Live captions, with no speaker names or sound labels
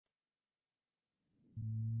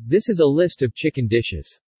This is a list of chicken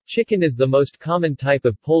dishes. Chicken is the most common type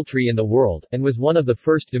of poultry in the world, and was one of the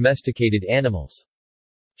first domesticated animals.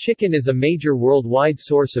 Chicken is a major worldwide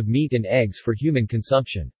source of meat and eggs for human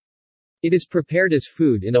consumption. It is prepared as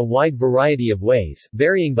food in a wide variety of ways,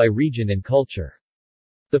 varying by region and culture.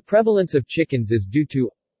 The prevalence of chickens is due to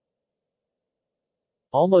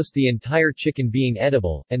almost the entire chicken being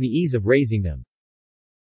edible, and the ease of raising them.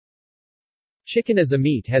 Chicken as a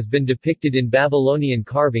meat has been depicted in Babylonian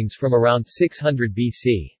carvings from around 600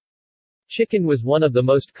 BC. Chicken was one of the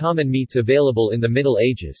most common meats available in the Middle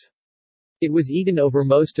Ages. It was eaten over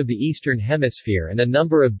most of the Eastern Hemisphere, and a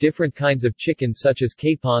number of different kinds of chicken such as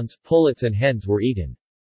capons, pullets and hens were eaten.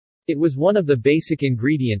 It was one of the basic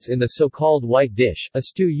ingredients in the so-called white dish, a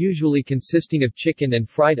stew usually consisting of chicken and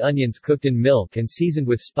fried onions cooked in milk and seasoned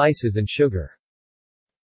with spices and sugar.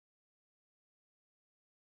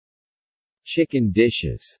 Chicken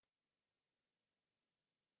dishes.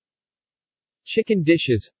 Chicken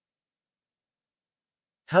dishes.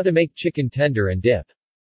 How to make chicken tender and dip.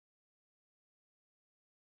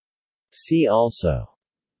 See also: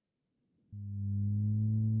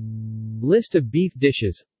 List of beef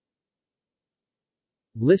dishes,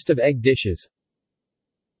 List of egg dishes,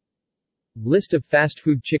 List of fast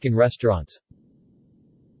food chicken restaurants,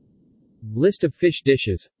 List of fish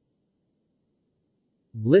dishes,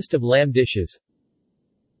 List of lamb dishes,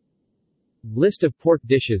 List of pork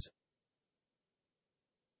dishes,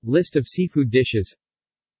 List of seafood dishes.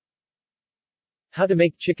 How to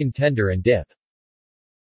make chicken tender and dip.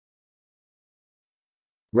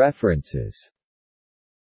 References.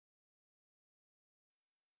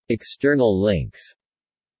 External links.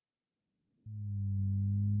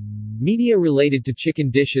 Media related to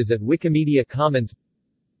chicken dishes at Wikimedia Commons.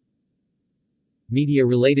 Media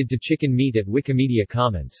related to chicken meat at Wikimedia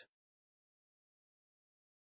Commons.